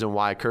the reason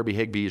why Kirby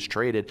Higbee is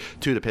traded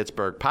to the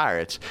Pittsburgh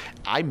Pirates.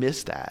 I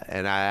missed that,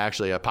 and I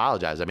actually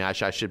apologize. I mean, I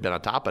should have been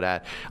on top of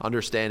that,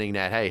 understanding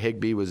that, hey,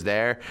 Higbee was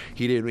there.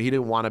 He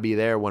didn't want to be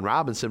there when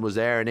Robinson was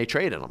there, and they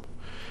traded him.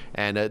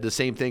 And the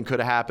same thing could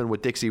have happened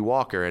with Dixie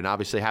Walker, and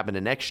obviously happened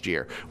the next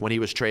year when he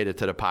was traded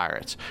to the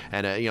Pirates.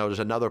 And, there's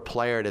another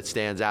player that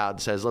stands out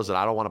and says, listen,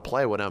 I don't want to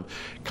play with him.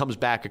 Comes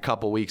back a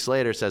couple weeks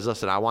later, says,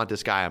 listen, I want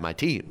this guy on my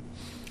team.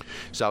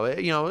 So,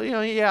 you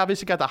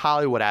obviously got the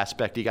Hollywood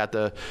aspect. You got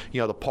the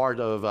part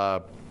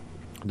of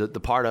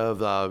the part of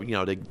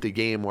the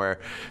game where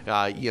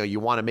you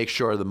want to make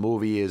sure the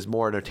movie is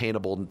more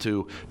entertainable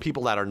to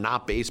people that are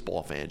not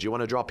baseball fans. You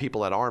want to draw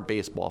people that aren't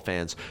baseball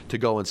fans to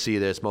go and see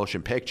this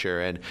motion picture,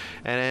 and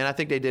I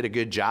think they did a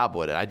good job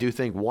with it. I do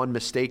think one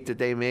mistake that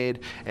they made,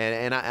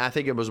 and I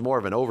think it was more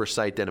of an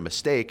oversight than a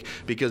mistake,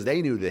 because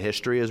they knew the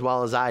history as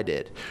well as I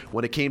did.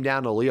 When it came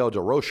down to Leo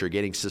Durocher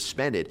getting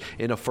suspended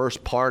in the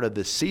first part of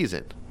the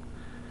season,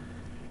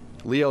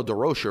 Leo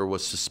Durocher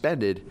was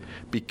suspended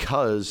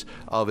because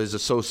of his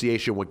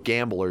association with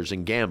gamblers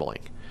and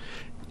gambling.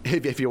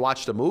 If you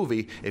watch the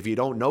movie, if you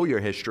don't know your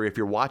history, if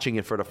you're watching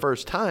it for the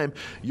first time,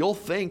 you'll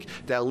think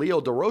that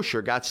Leo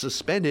Durocher got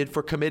suspended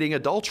for committing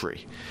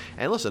adultery.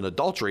 And listen,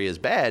 adultery is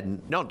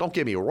bad. No, don't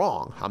get me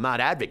wrong. I'm not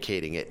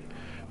advocating it.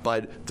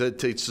 But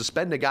to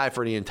suspend a guy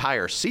for the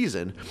entire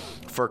season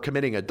for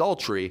committing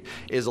adultery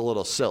is a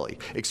little silly,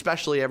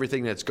 especially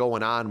everything that's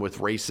going on with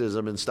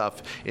racism and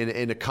stuff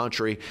in the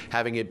country,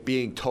 having it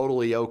being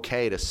totally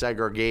okay to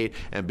segregate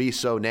and be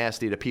so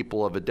nasty to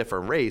people of a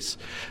different race.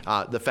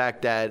 The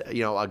fact that,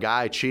 a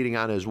guy cheating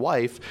on his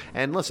wife,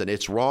 and listen,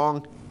 it's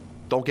wrong.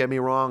 Don't get me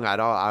wrong. I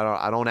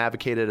don't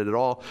advocate it at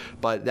all.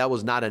 But that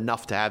was not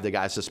enough to have the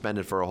guy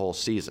suspended for a whole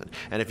season.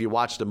 And if you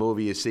watch the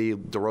movie, you see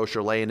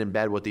Durocher laying in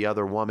bed with the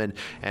other woman,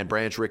 and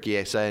Branch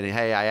Rickey saying,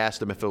 "Hey, I asked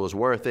him if it was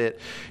worth it."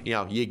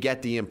 You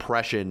get the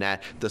impression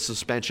that the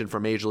suspension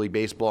from Major League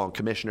Baseball and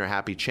Commissioner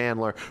Happy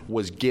Chandler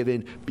was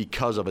given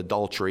because of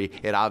adultery.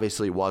 It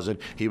obviously wasn't.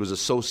 He was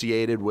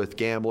associated with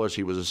gamblers.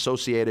 He was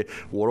associated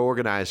with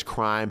organized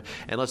crime.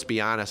 And let's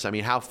be honest. I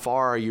mean, how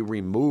far are you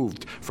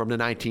removed from the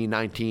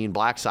 1919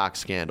 Black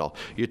Sox scandal?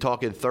 You're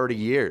talking 30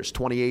 years,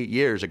 28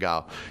 years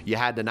ago. You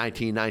had the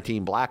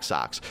 1919 Black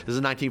Sox. This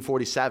is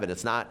 1947.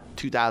 It's not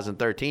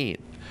 2013.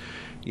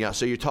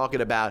 So you're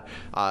talking about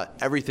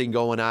everything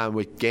going on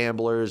with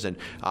gamblers, and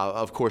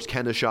of course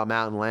Kendall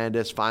Mountain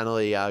Landis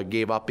finally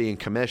gave up being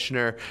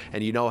commissioner,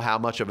 and you know how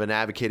much of an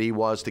advocate he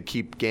was to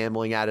keep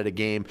gambling out of the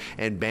game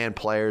and ban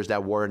players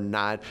that were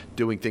not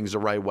doing things the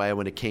right way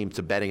when it came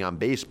to betting on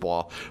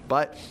baseball.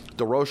 But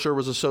Durocher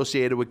was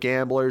associated with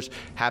gamblers.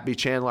 Happy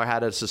Chandler had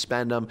to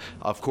suspend him.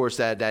 Of course,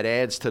 that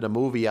adds to the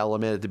movie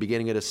element at the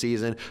beginning of the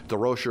season.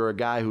 Durocher, a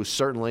guy who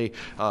certainly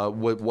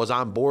was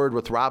on board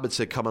with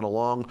Robinson coming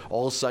along,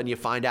 all of a sudden you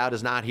find out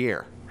is not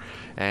here.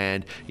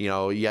 And, you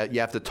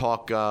have to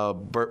talk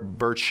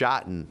Bert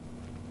Shotton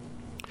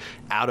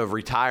out of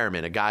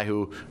retirement, a guy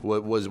who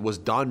was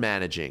done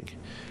managing.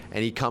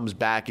 And he comes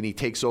back and he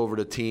takes over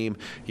the team.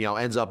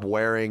 Ends up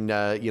wearing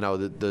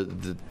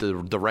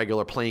the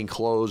regular plain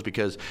clothes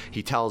because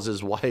he tells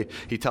his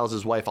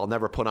wife, "I'll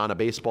never put on a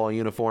baseball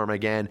uniform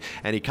again."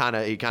 And he kind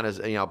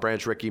of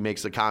Branch Rickey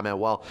makes the comment,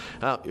 "Well,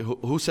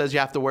 who says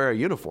you have to wear a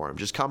uniform?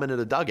 Just come into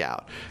the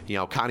dugout."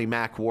 Connie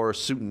Mack wore a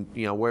suit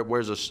and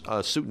wears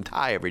a suit and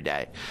tie every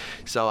day.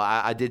 So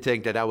I did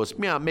think that was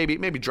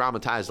maybe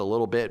dramatized a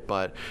little bit,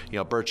 but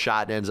Bert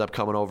Schott ends up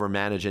coming over and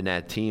managing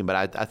that team.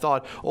 But I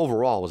thought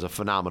overall it was a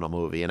phenomenal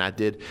movie, and I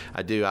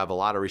do have a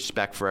lot of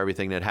respect for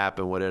everything that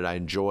happened with it. I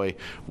enjoy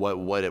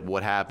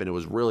what happened. It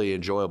was really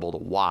enjoyable to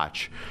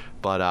watch.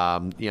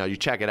 But you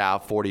check it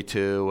out.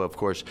 42, of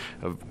course,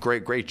 a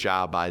great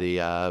job by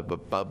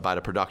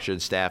the production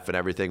staff and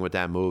everything with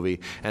that movie.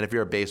 And if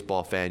you're a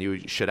baseball fan,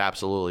 you should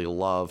absolutely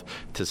love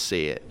to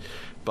see it.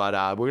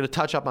 But we're going to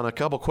touch up on a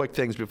couple quick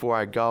things before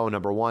I go.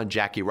 Number one,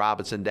 Jackie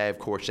Robinson Day, of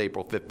course,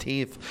 April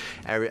 15th.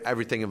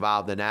 Everything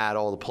involved in that,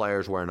 all the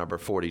players wear number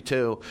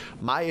 42.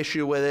 My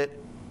issue with it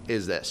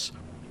is this.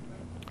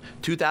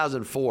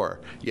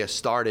 2004, you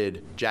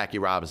started Jackie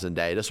Robinson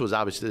Day. This was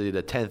obviously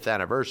the 10th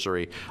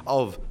anniversary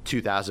of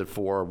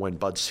 2004 when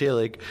Bud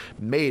Selig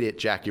made it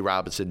Jackie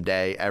Robinson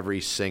Day every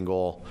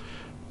single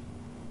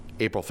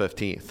April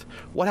 15th.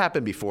 What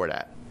happened before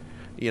that?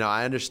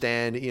 I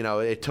understand,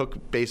 it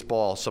took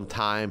baseball some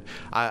time.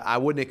 I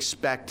wouldn't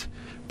expect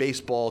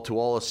baseball to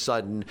all of a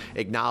sudden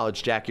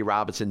acknowledge Jackie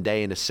Robinson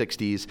Day in the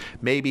 60s,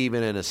 maybe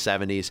even in the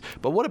 70s.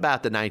 But what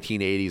about the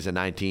 1980s and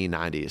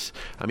 1990s?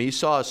 I mean, you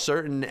saw a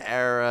certain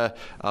era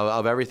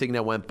of everything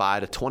that went by.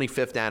 The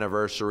 25th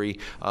anniversary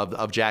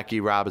of Jackie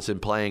Robinson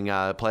playing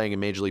in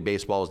Major League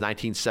Baseball was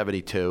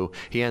 1972.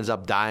 He ends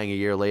up dying a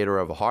year later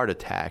of a heart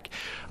attack.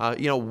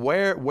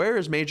 Where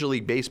is Major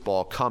League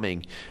Baseball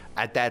coming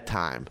at that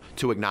time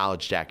to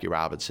acknowledge Jackie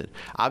Robinson?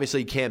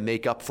 Obviously, you can't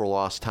make up for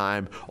lost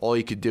time. All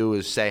you could do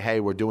is say, hey,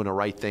 we're doing the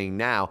right thing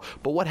now.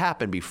 But what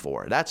happened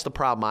before? That's the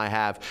problem I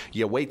have.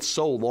 You wait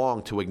so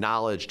long to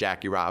acknowledge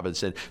Jackie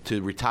Robinson,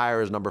 to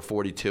retire as number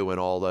 42 in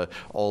all the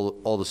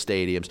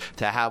stadiums,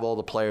 to have all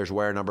the players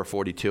wear number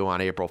 42 on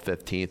April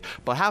 15th.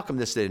 But how come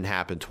this didn't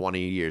happen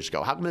 20 years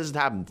ago? How come this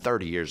didn't happen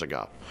 30 years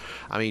ago?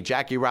 I mean,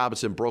 Jackie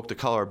Robinson broke the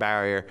color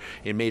barrier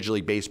in Major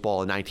League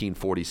Baseball in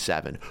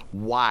 1947.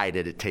 Why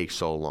did it take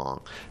so long?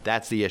 long.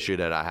 That's the issue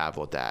that I have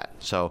with that.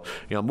 So,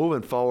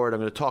 moving forward, I'm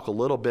going to talk a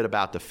little bit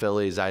about the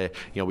Phillies.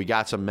 We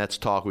got some Mets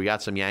talk. We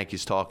got some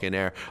Yankees talk in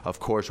there. Of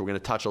course, we're going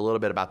to touch a little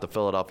bit about the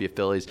Philadelphia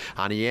Phillies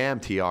on the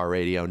AMTR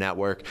radio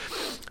network.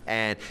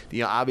 And,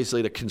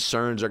 obviously the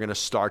concerns are going to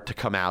start to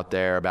come out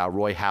there about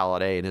Roy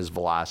Halladay and his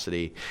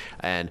velocity.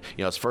 And,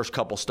 his first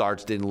couple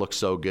starts didn't look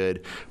so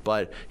good.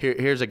 But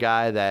here's a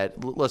guy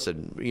that,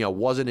 listen,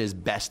 wasn't his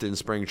best in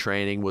spring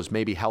training, was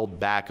maybe held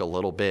back a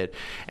little bit.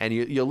 And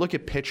you look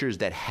at pitchers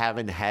that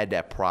haven't had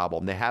that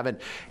problem. They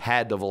haven't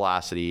had the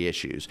velocity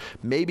issues.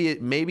 Maybe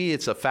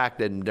it's a fact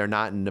that they're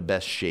not in the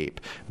best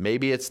shape.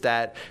 Maybe it's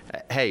that,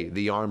 hey,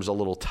 the arm's a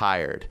little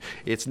tired.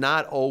 It's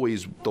not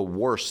always the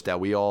worst that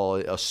we all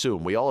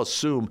assume. We all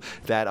assume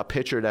that a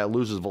pitcher that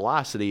loses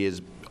velocity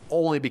is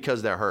only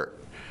because they're hurt.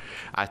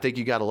 I think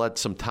you got to let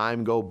some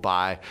time go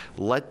by.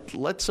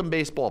 Let some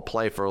baseball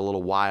play for a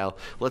little while.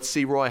 Let's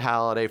see Roy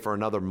Halladay for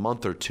another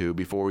month or two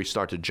before we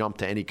start to jump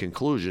to any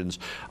conclusions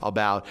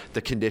about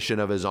the condition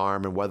of his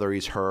arm and whether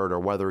he's hurt or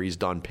whether he's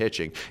done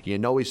pitching.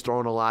 He's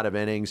thrown a lot of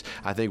innings.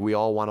 I think we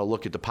all want to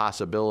look at the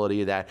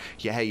possibility that,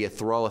 you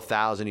throw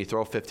 1,000, you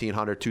throw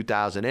 1,500,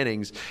 2,000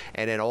 innings,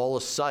 and then all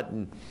of a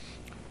sudden,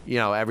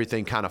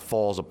 everything kind of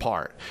falls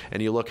apart.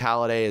 And you look,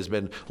 Halladay has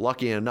been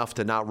lucky enough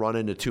to not run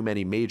into too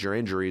many major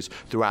injuries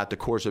throughout the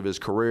course of his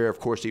career. Of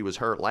course, he was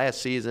hurt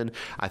last season.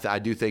 I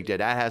do think that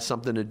has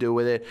something to do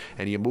with it.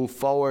 And you move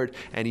forward,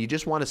 and you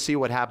just want to see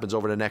what happens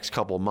over the next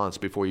couple of months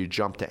before you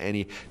jump to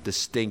any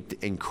distinct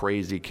and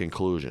crazy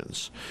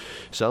conclusions.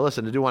 So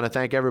listen, I do want to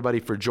thank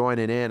everybody for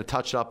joining in. I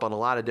touched up on a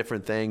lot of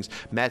different things.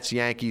 Mets,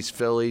 Yankees,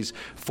 Phillies,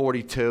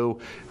 42.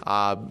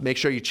 Make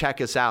sure you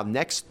check us out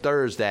next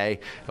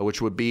Thursday,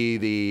 which would be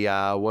the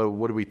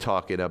what are we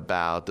talking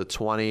about? The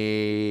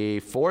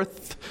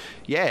 24th?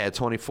 Yeah,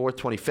 24th,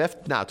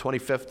 25th? No,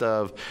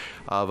 25th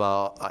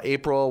of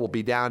April. We'll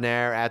be down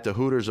there at the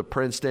Hooters of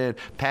Princeton.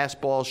 Pass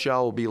Ball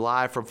Show will be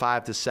live from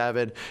 5 to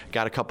 7.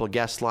 Got a couple of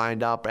guests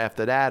lined up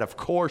after that. Of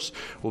course,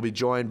 we'll be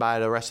joined by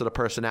the rest of the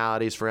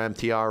personalities for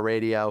MTR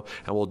Radio,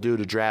 and we'll do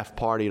the draft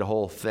party, the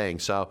whole thing.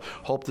 So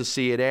hope to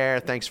see you there.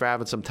 Thanks for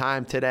having some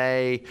time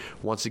today.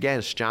 Once again,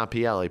 it's John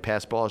Pielli,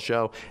 Pass Ball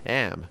Show,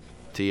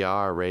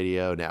 MTR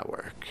Radio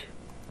Network.